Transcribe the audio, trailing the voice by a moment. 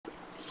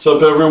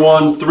What's up,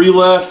 everyone? 3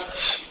 left.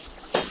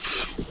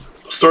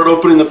 Start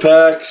opening the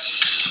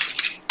packs.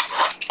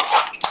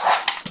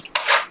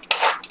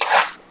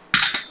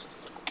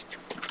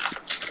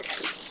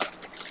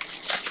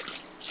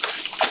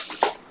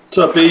 What's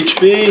up,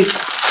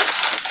 HB?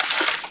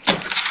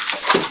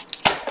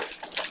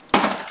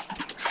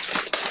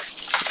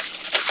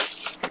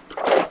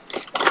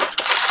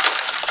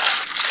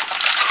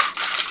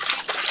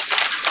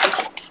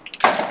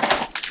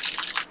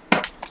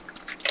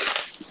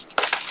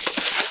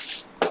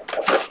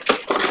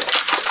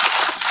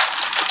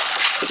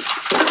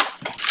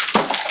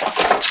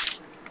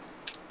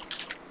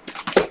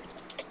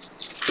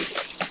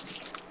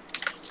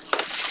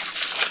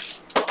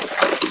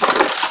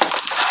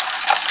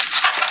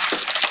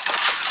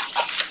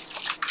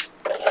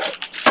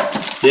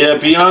 Yeah,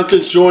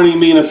 Bianca's joining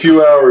me in a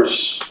few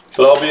hours,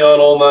 but I'll be on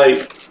all night.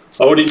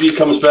 ODB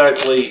comes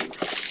back late.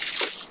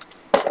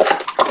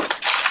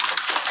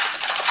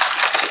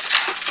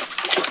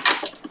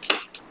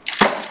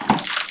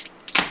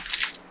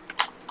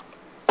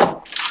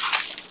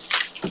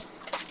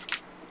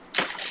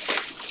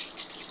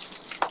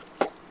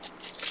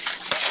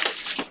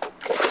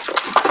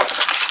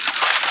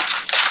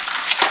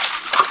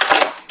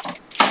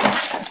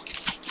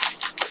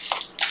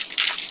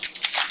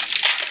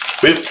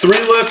 We have 3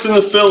 left in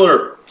the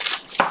filler.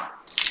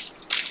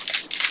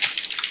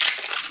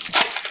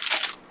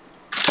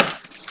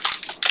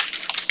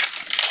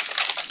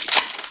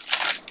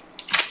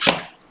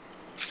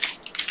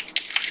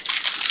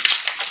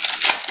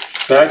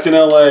 Back in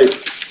LA.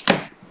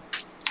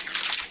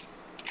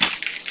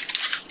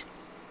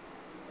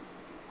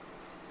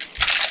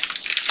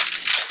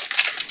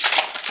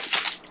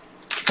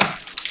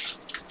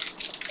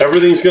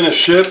 Everything's going to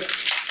ship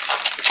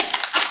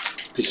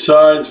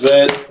besides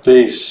vet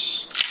base.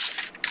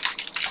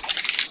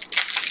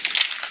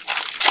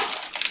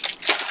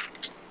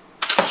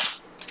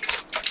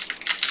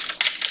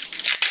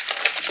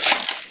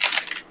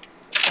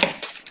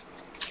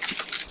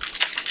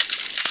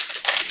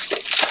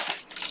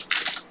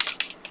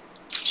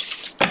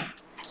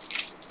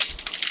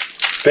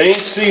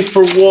 Banksy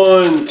for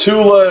 1, 2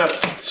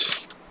 left.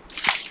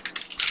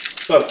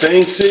 What's up,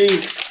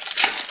 Banksy?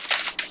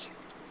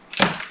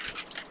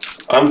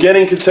 I'm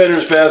getting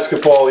Contenders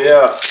basketball,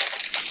 yeah.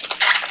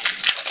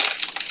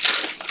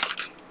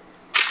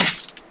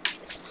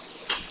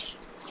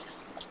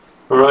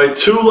 All right,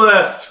 2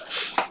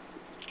 left.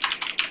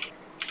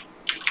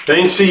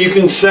 Banksy, you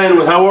can send.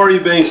 How are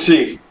you,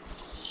 Banksy?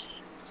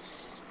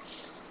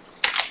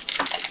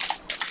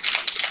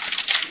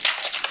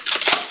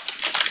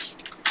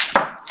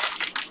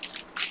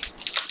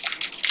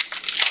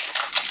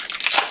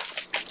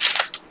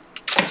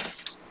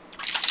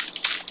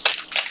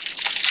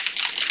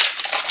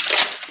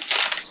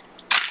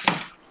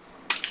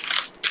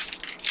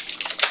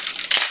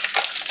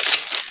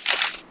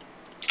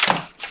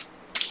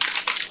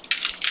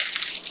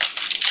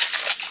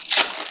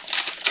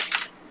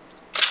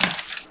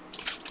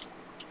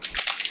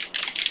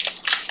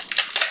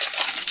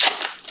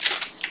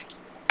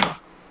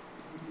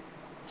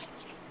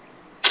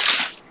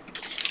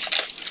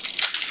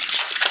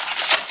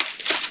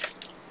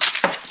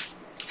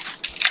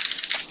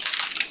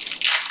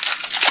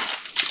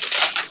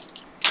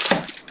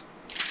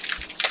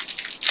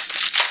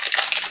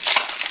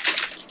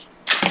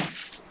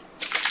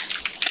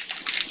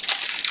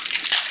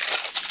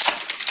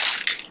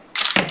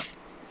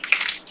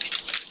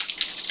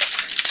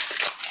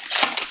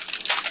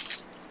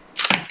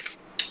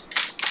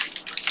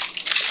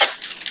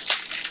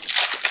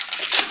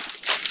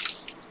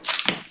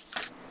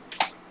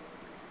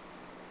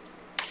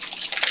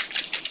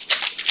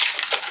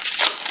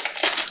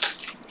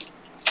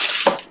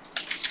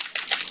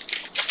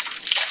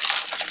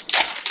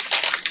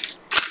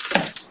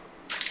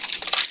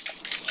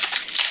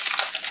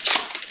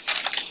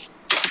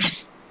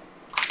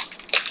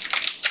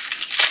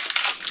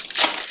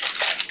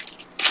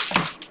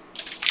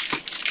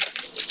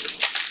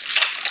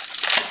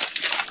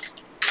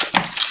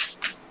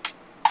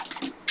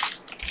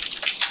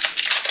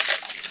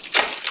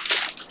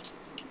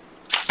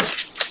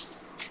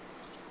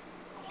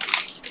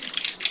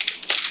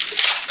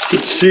 Good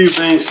to see you,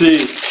 Banksy.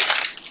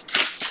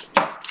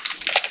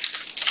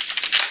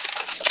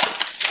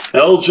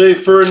 LJ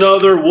for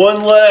another,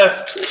 1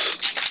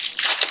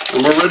 left.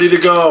 And we're ready to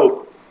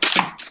go.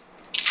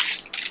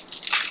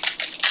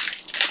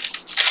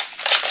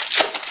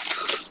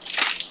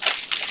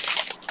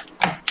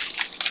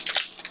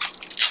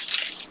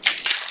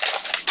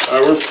 All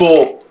right, we're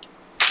full.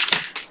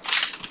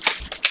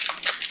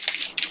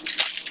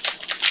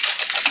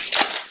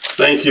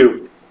 Thank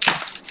you.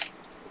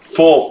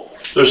 Full.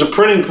 There's a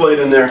printing plate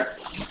in there.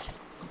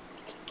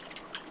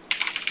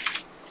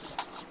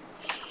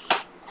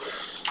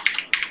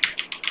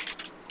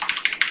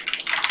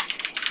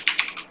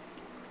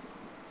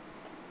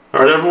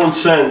 All right, everyone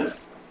send.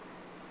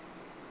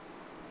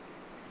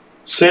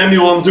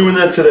 Samuel, I'm doing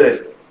that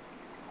today.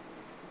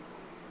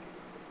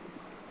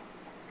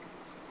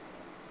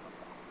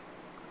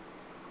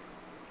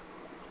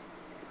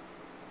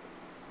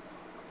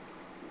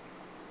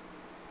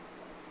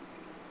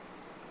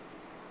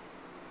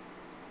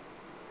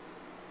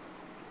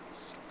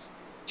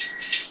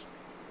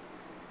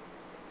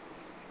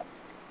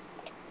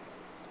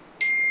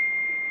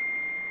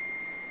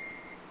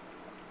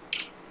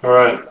 All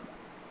right.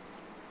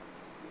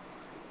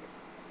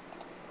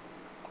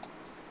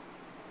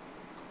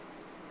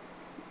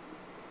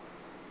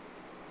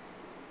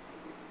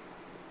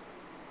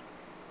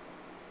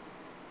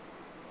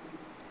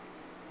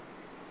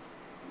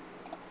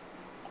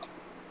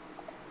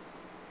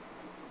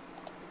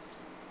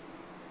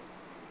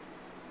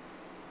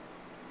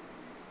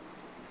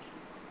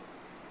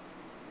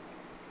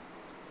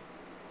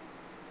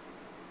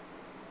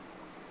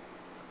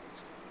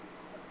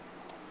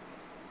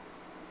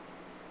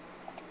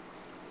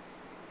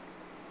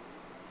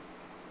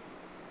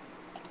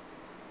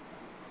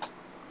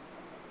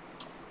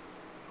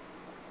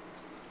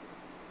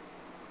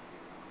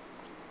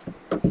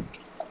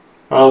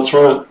 All right, let's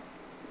run it.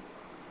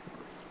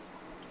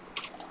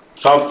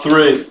 Top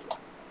 3.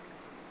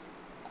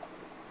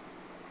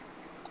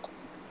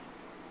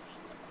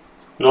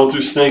 We don't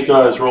do snake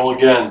eyes. Roll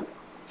again.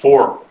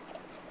 4.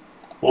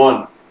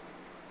 1,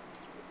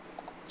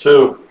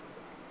 2,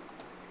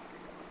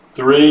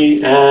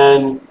 3,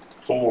 and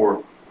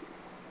 4.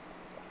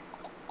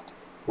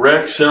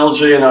 Rex,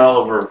 LJ, and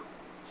Oliver.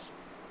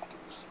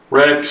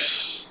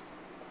 Rex.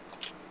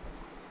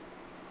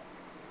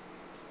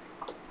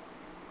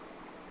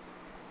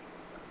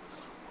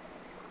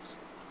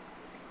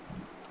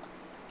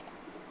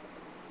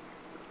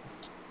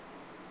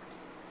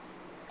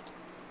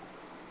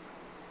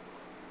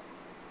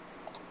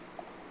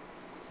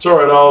 It's all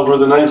right, Oliver.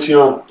 The 9's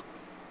young.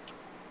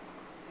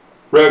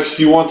 Rex,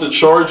 you want the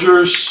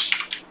Chargers?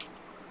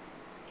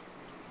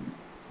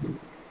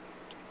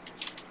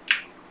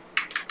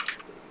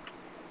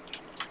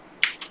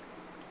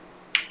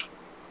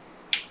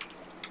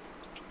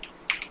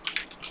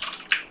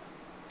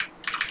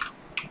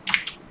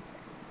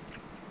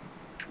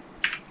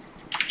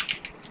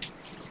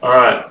 All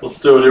right,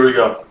 let's do it. Here we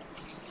go.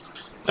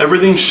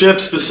 Everything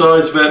ships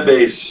besides vet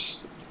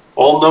base.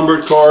 All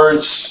numbered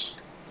cards.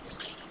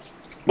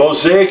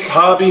 Mosaic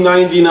Hobby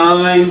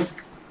 99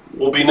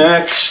 will be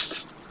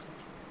next.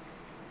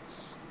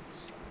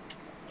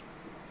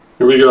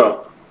 Here we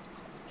go.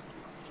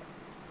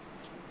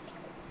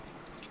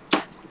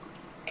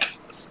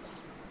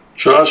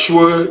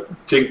 Joshua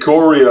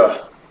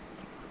DeGoria.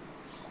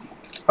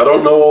 I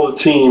don't know all the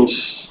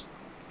teams.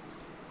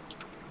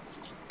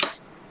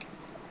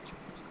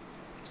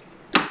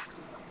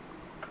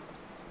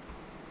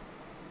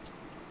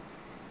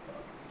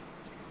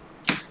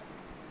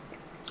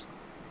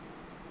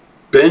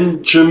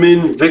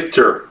 Benjamin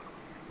Victor.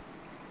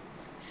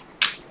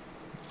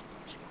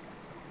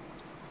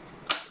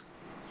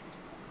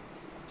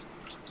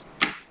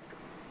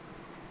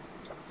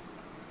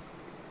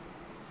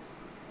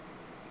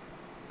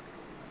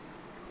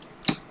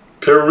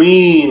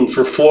 Perrine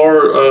for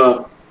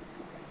Florida.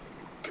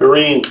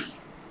 Perrine.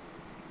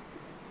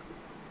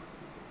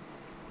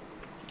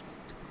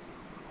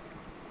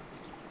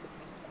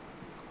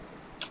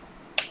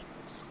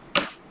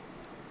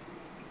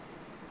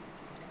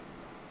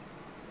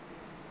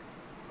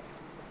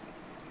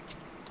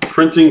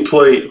 Printing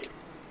plate.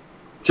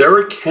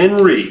 Derrick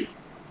Henry.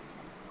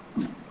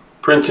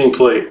 Printing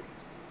plate.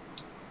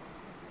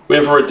 We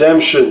have a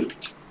redemption.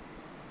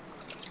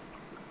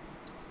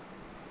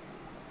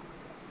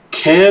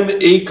 Cam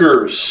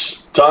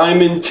Akers.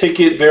 Diamond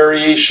ticket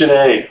variation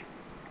A.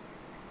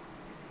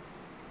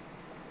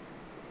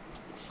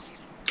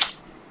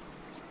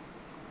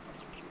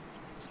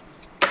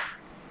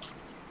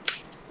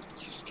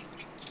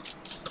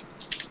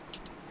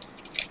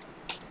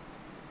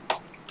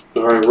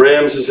 All right,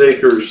 Rams is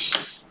Akers.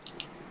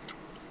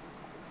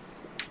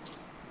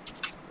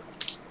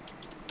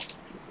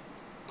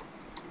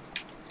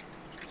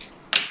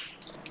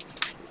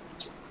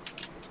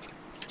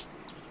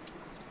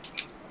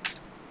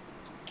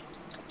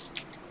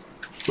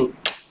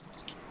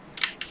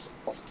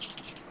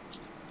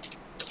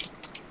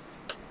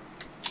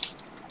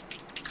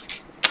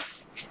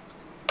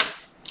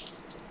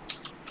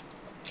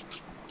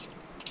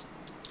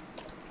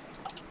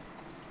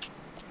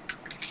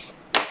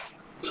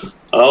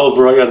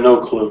 Oliver, I got no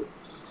clue.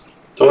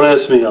 Don't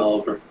ask me,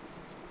 Oliver.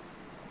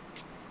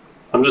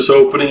 I'm just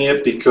opening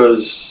it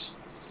because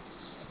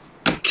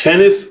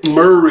Kenneth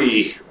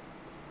Murray.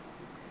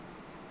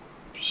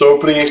 Just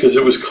opening it because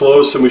it was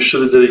close and we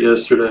should have did it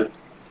yesterday.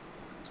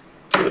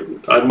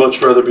 But I'd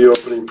much rather be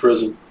opening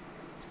Prism.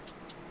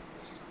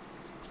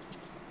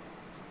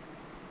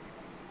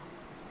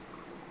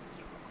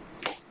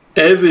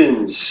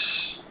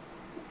 Evans.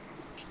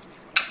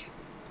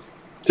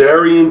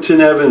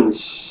 Darrington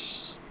Evans.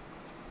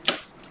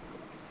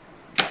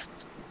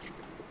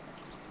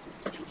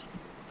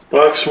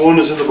 Box 1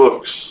 is in the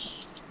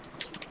books.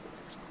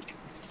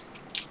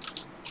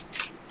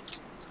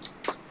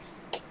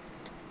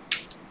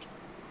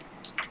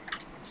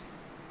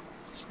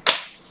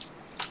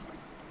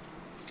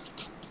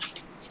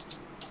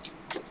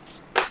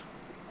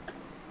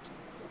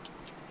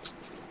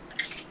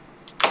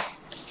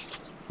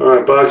 All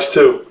right, box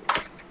 2.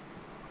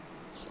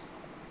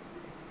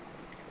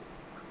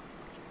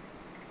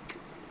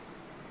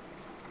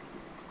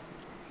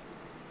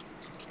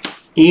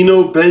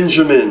 Eno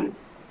Benjamin.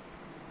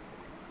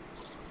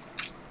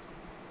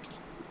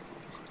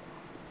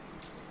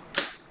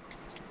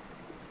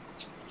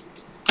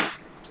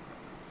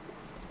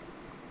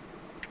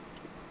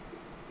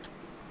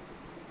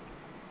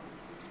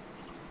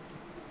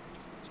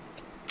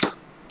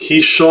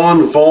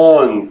 Keyshawn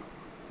Vaughn.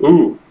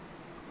 Ooh.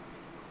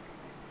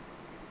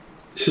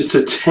 This is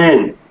to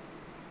 10.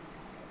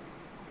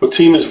 What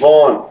team is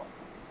Vaughn?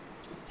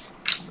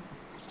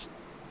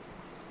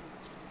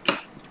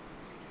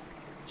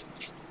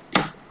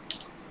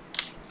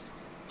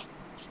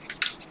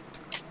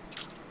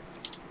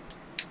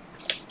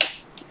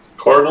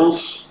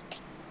 Cardinals.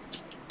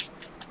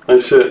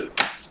 Nice hit.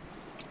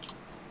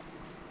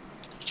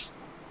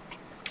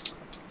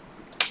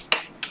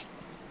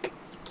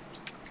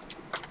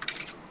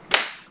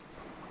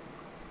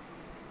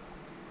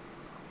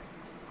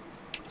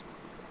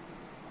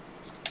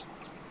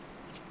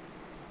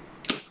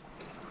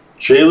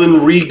 Jalen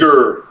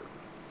Reagor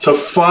to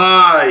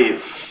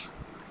 5.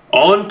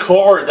 On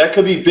card. That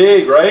could be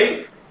big,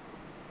 right?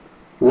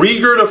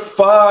 Reagor to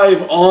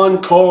 5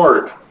 on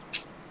card.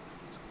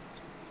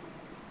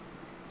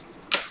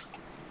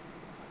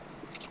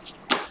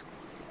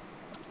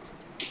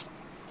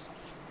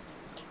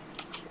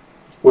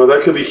 Well,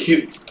 that could be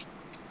huge.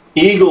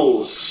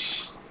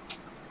 Eagles.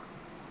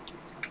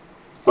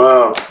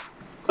 Wow.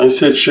 I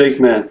said shake,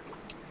 man.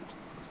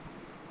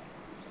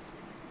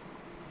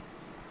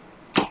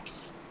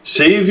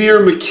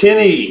 Xavier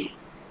McKinney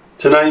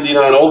to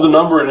 99. All the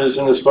numbering is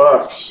in this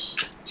box.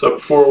 What's up,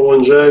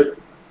 401J?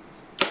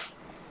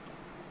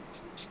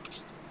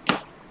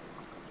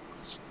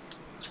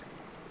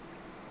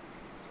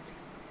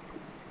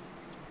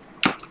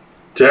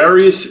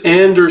 Darius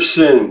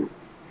Anderson.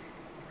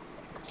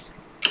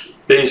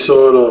 Base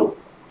auto.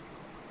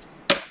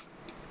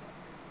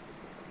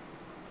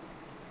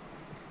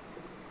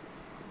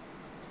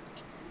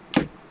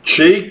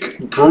 Jake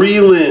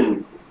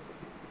Breland.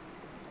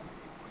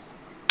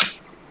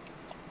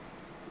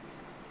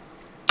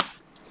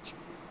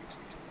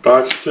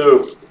 Box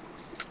 2.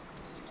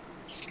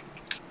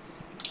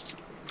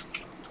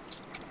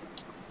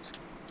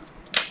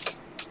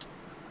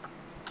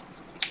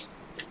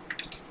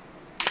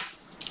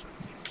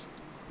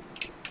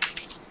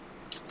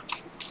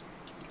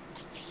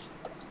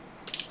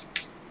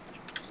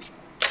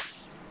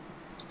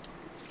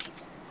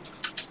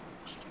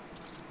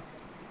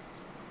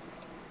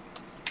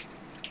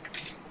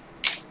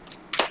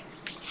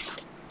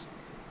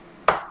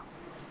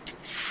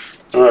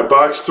 All right,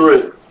 box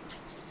 3.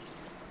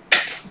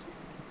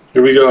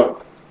 Here we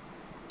go.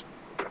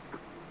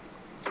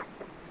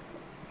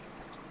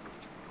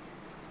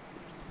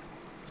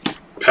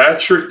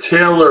 Patrick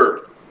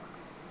Taylor,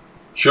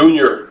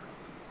 Jr.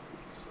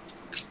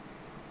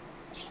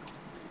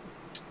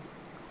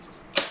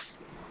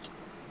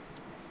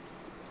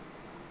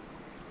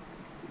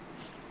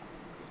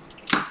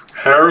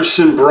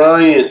 Harrison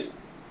Bryant.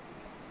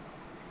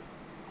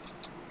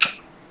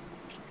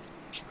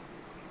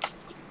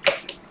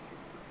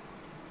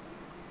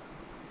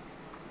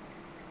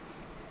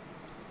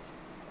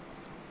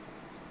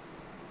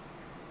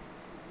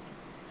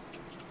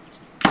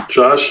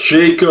 Josh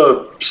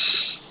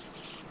Jacobs.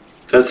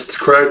 That's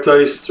cracked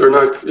ice, or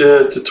not,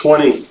 to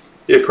 20.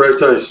 Yeah,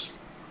 cracked ice.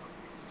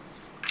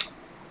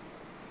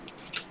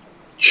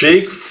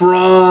 Jake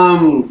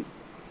Fromm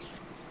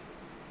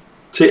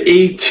to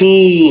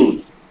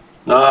 18.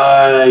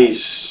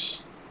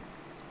 Nice.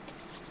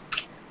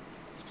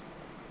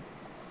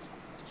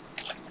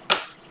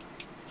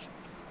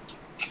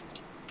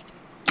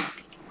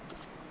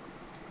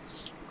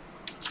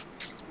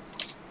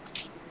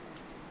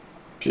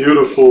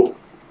 Beautiful.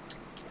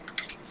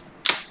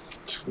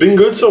 Been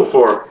good so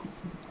far.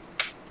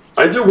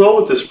 I do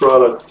well with this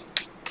product.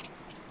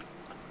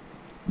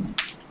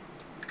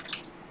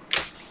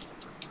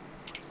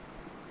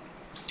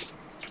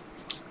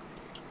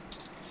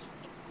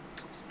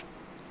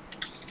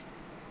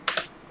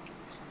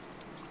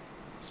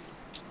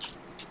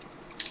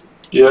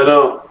 Yeah, I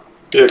know.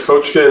 Yeah,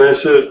 Coach K,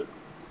 nice hit.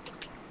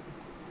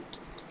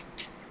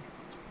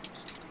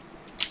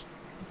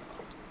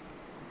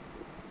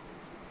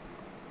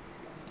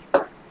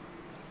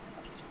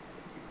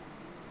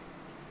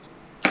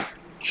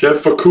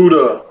 Jeff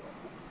Okudah,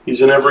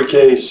 he's in every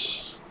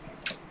case.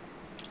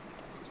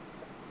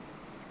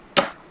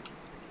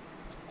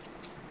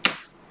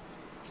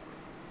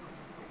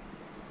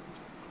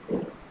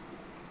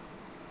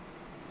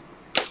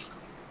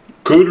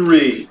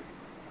 Goodry.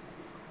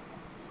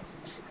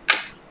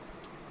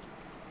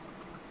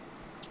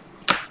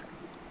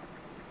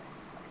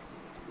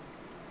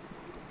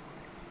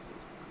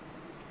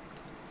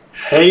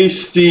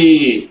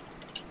 Hasty,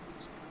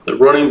 the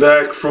running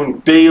back from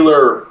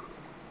Baylor.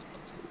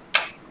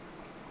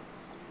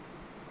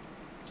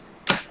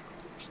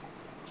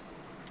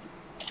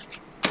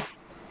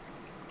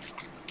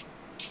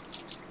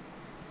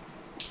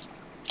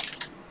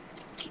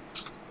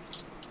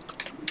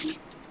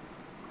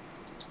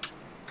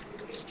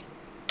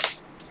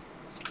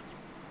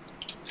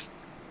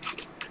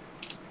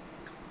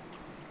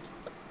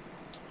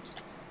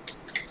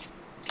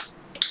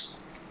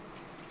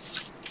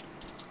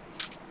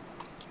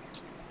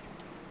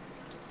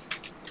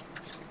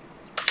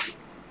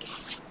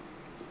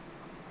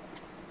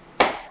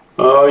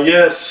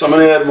 Yes, I'm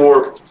going to add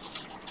more.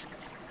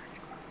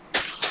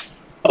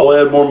 I'll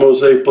I'll add more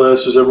Mosaic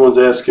blasters. Everyone's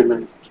asking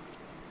me.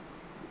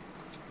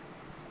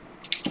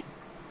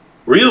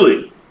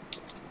 Really?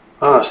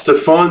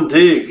 Stephon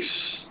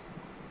Diggs.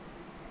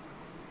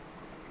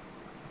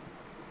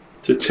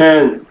 To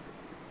 10.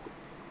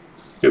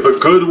 You have a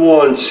good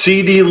one.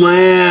 CeeDee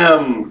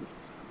Lamb.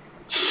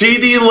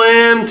 CeeDee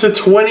Lamb to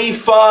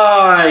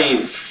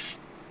 25.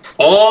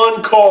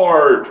 On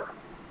card.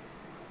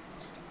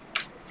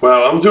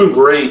 Wow, I'm doing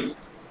great.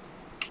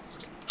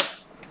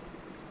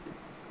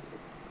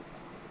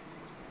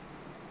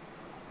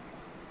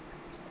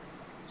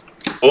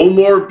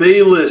 Omar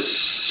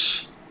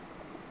Bayless.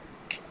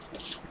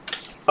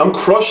 I'm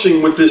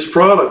crushing with this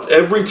product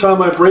every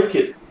time I break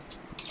it.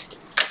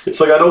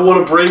 It's like I don't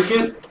want to break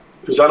it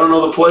because I don't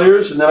know the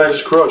players, and then I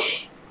just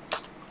crush.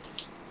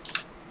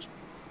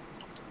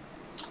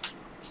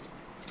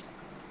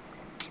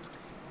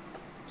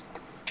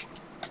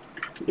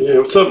 Yeah,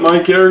 what's up,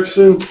 Mike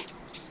Erickson?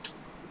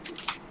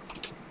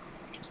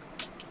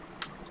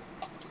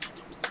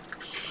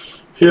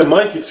 Yeah,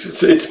 Mike,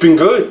 it's been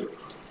good.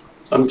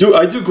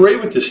 I do great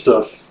with this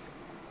stuff.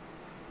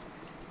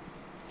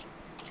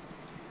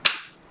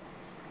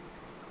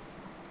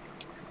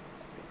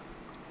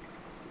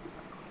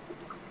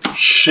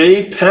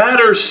 Shea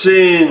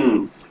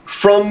Patterson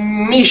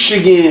from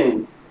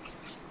Michigan.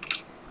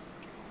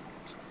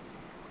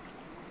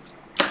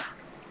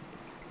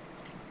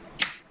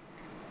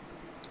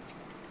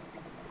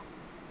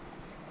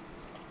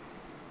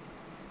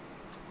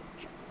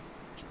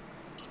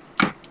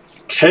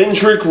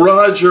 Kendrick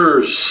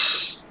Rogers.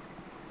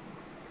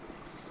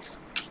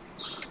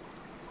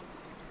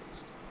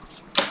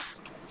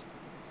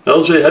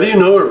 LJ, how do you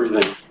know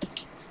everything?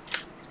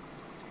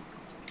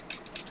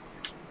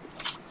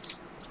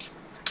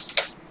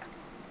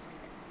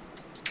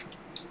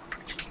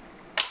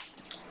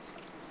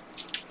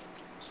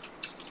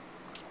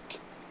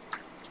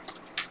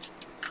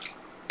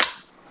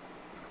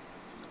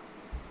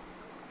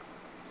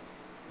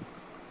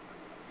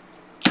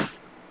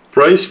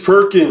 Bryce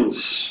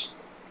Perkins.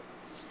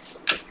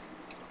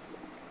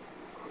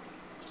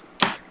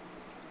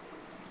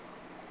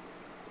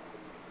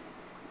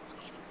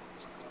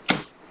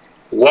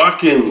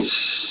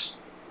 Watkins.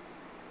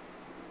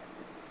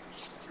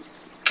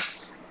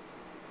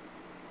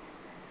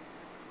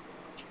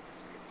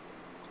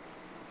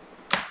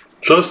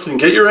 Justin,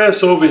 get your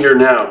ass over here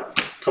now.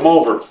 Come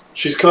over.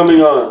 She's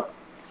coming on.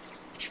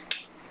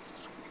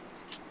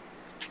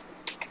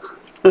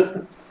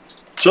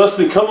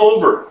 Justin, come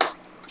over.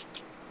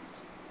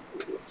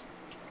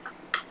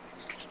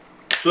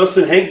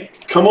 Justin, hey,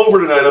 come over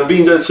tonight. I'm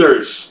being dead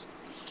serious.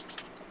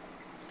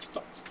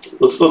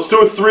 Let's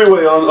do a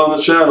three-way on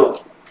the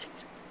channel.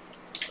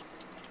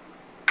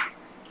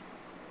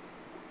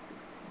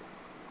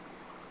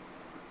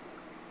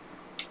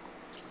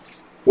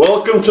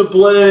 Welcome to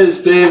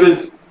Blez,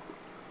 David.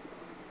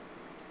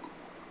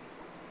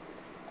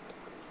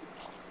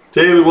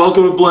 David,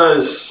 welcome to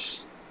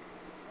Blez.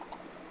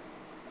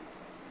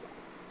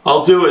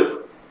 I'll do it.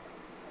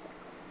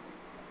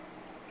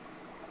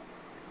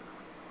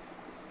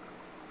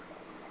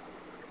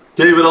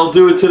 David, I'll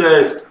do it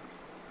today.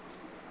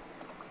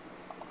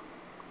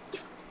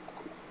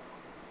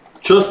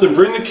 Justin,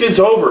 bring the kids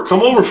over.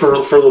 Come over for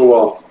a little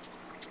while.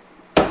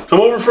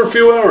 Come over for a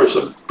few hours.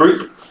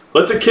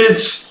 Let the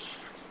kids...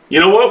 You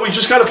know what? We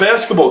just got a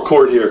basketball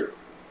court here.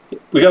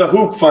 We got a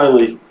hoop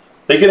finally.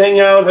 They can hang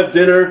out, have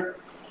dinner.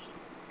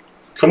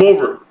 Come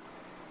over.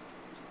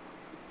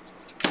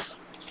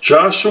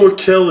 Joshua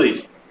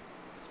Kelly.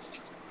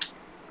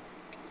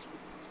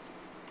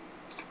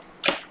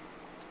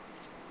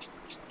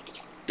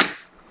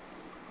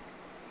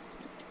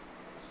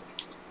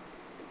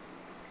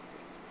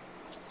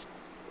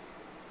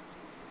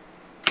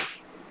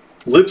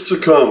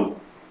 Lipscomb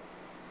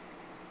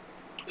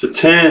to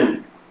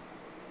 10.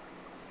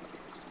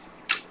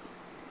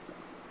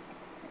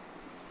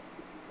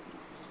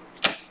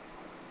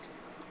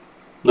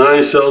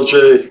 Nice,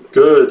 LJ.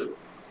 Good.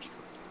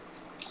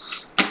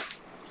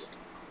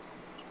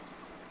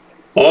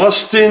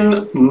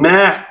 Austin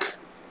Mack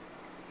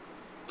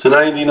to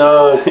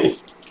 99.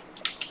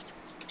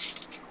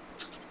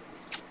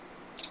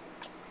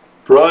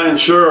 Brian,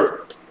 sure.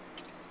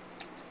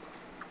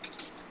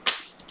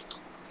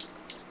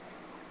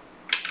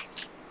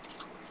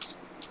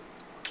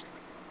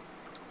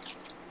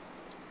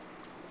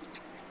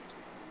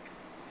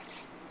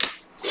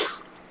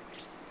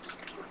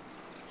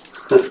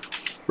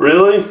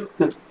 Really?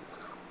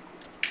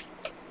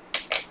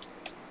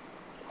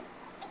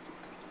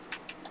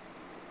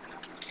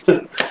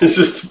 It's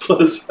just a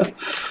plus.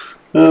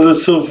 Oh,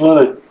 that's so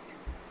funny.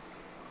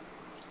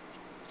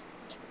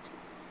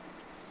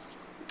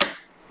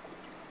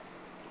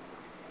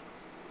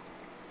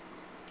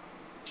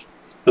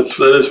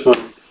 That is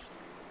fun.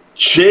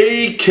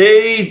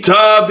 J.K.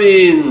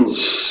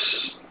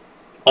 Dobbins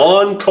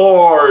on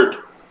card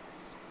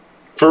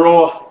for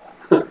all.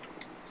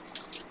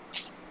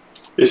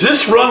 Is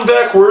this run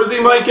back worthy,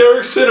 Mike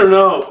Erickson, or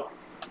no?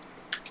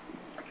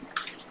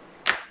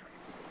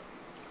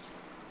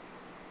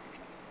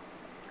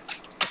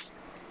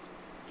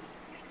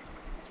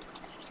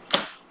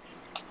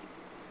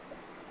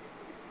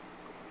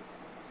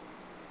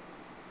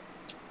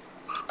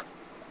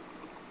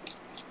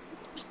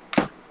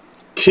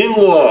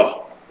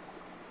 Kinlaw.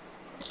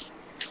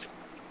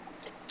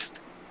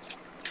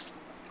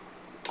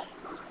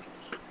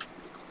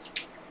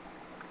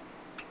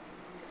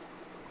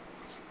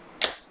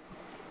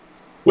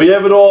 We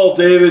have it all,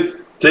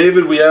 David.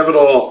 David, we have it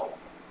all.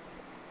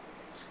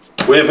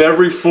 We have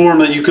every form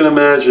that you can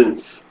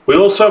imagine. We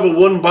also have a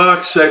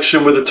one-box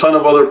section with a ton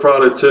of other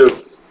product,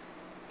 too.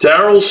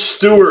 Darryl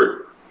Stewart.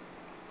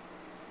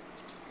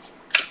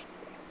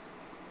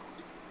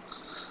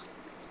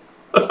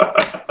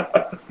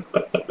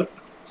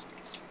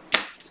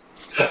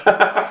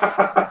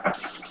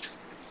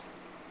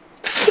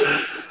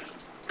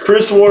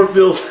 Chris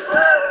Warfield.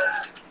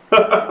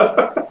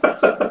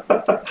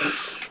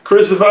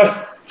 Chris, if I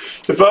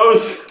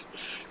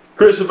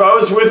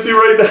was with you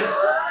right now,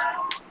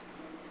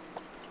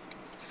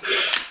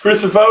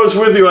 Chris, if I was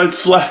with you, I'd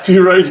slap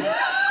you right now.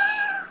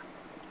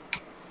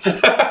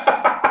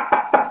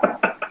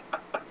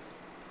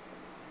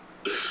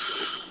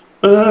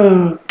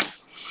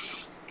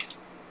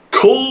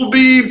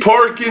 Colby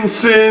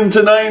Parkinson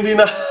to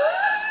 99.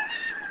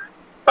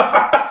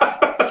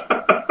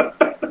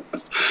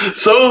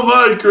 So am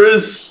I,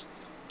 Chris.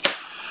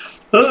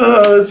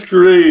 That's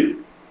great.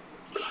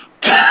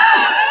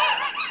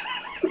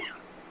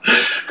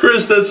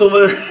 Chris, that's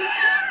hilarious.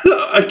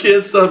 I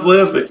can't stop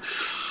laughing.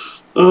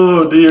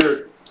 Oh,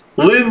 dear.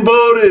 Lynn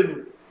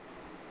Bowden.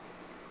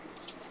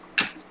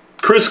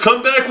 Chris,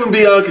 come back when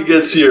Bianca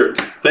gets here.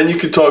 Then you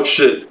can talk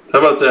shit. How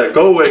about that?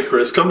 Go away,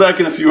 Chris. Come back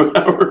in a few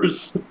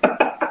hours.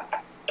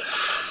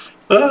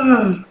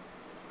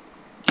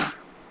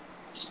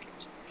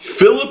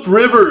 Phillip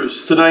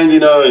Rivers to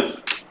 99.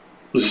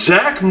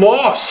 Zach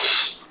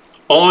Moss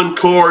on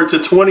card to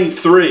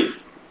 23.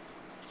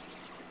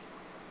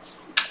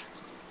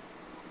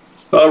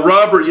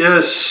 Robert,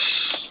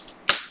 yes.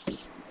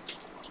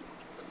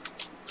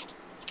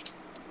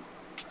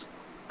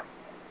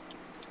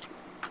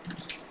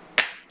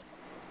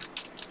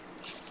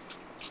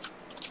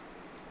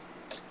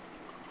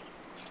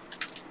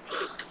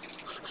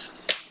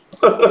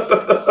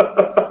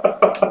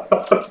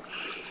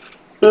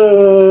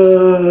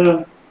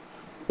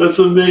 That's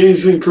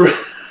amazing, Chris.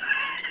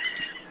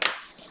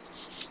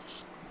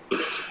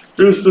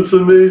 Chris, that's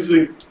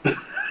amazing.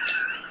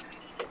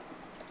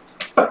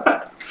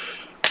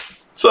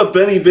 What's up,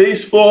 Benny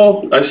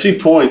Baseball? I see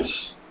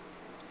points.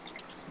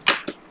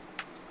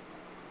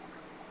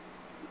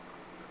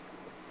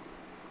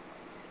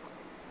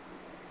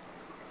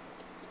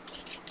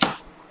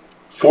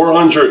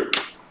 $400.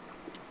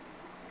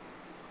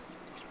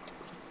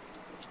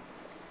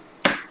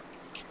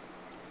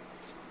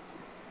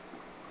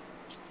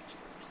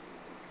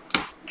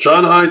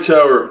 John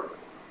Hightower.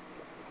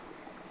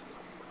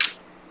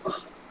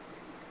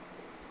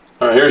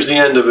 All right, here's the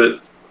end of it.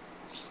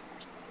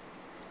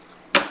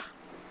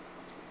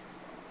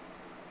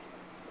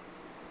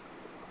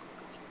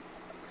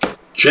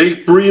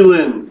 Jake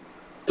Breland,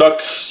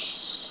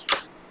 Ducks.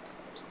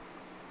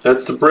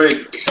 That's the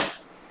break.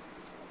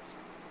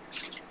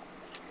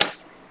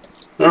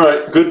 All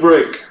right, good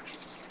break.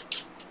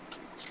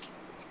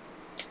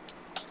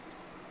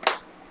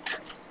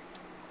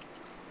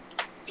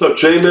 What's up,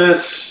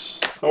 J-Miss?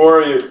 How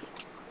are you?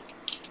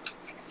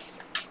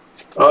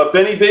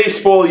 Benny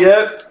Baseball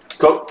yet?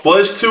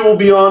 Blez 2 will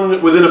be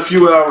on within a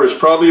few hours,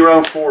 probably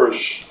around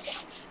 4-ish.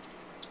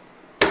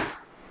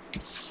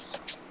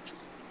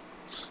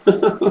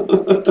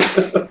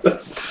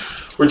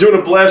 We're doing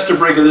a blaster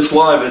break of this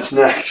live. It's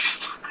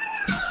next.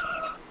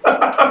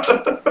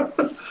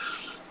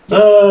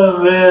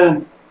 Oh,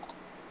 man.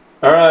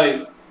 All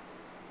right.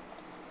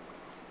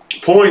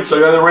 Points. I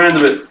got to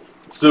random it.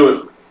 Let's do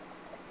it.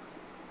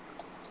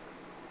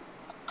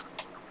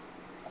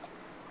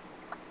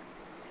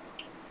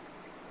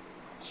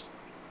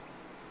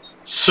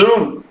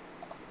 Soon.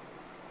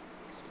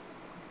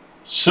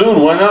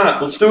 Soon, why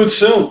not? Let's do it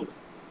soon.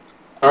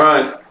 All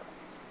right.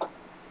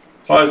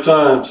 5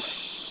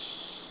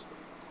 times.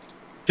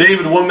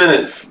 David, 1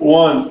 minute.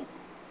 1,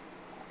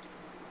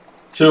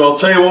 2. I'll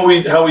tell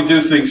you how we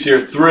do things here.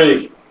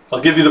 3.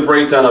 I'll give you the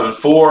breakdown of it.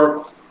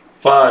 4,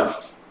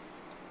 5.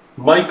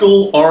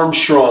 Michael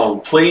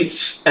Armstrong,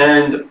 plates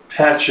and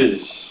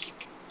patches.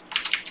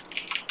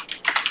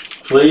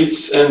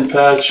 Plates and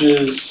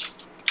patches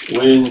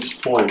wins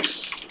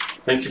points.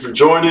 Thank you for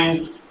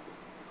joining.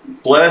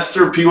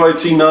 Blaster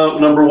PYT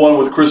number 1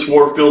 with Chris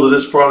Warfield of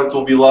this product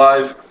will be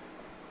live,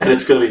 and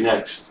it's going to be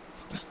next.